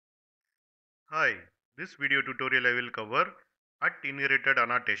Hi, this video tutorial I will cover at inherited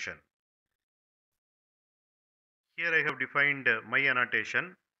annotation. Here I have defined my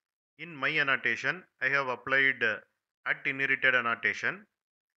annotation. In my annotation, I have applied at inherited annotation.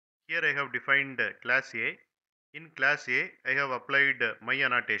 Here I have defined class A. In class A, I have applied my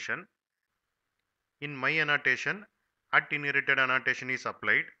annotation. In my annotation, at inherited annotation is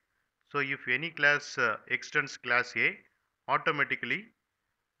applied. So if any class extends class A, automatically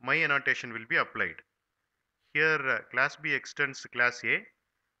my annotation will be applied. Here class B extends class A,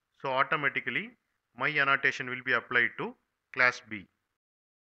 so automatically my annotation will be applied to class B.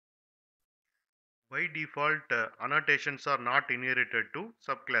 By default, annotations are not inherited to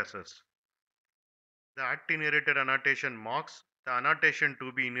subclasses. The at inherited annotation marks the annotation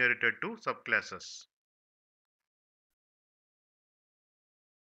to be inherited to subclasses.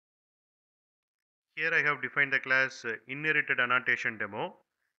 Here I have defined the class inherited annotation demo.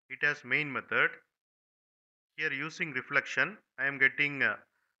 It has main method. Here using reflection, I am getting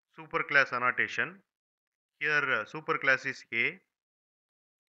superclass annotation. Here superclass is A,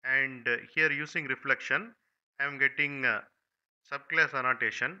 and here using reflection, I am getting subclass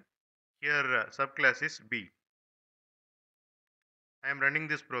annotation. Here subclass is B. I am running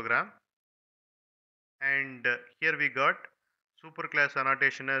this program, and here we got superclass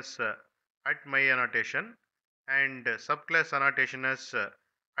annotation as at my annotation, and subclass annotation as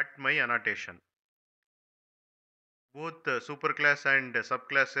at my annotation. Both superclass and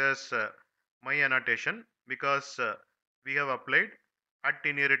subclass as my annotation, because we have applied at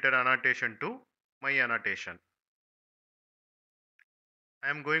inherited annotation to my annotation. I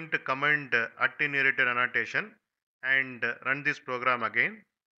am going to comment at inherited annotation and run this program again.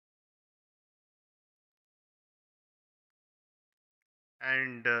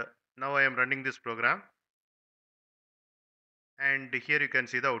 And now I am running this program, and here you can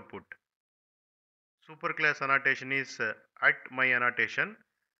see the output. Superclass annotation is at my annotation,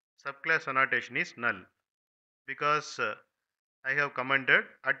 subclass annotation is null, because I have commented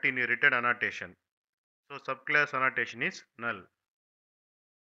at inherited annotation. So subclass annotation is null.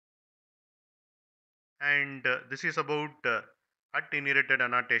 And this is about at inherited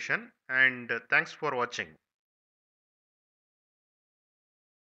annotation, and thanks for watching.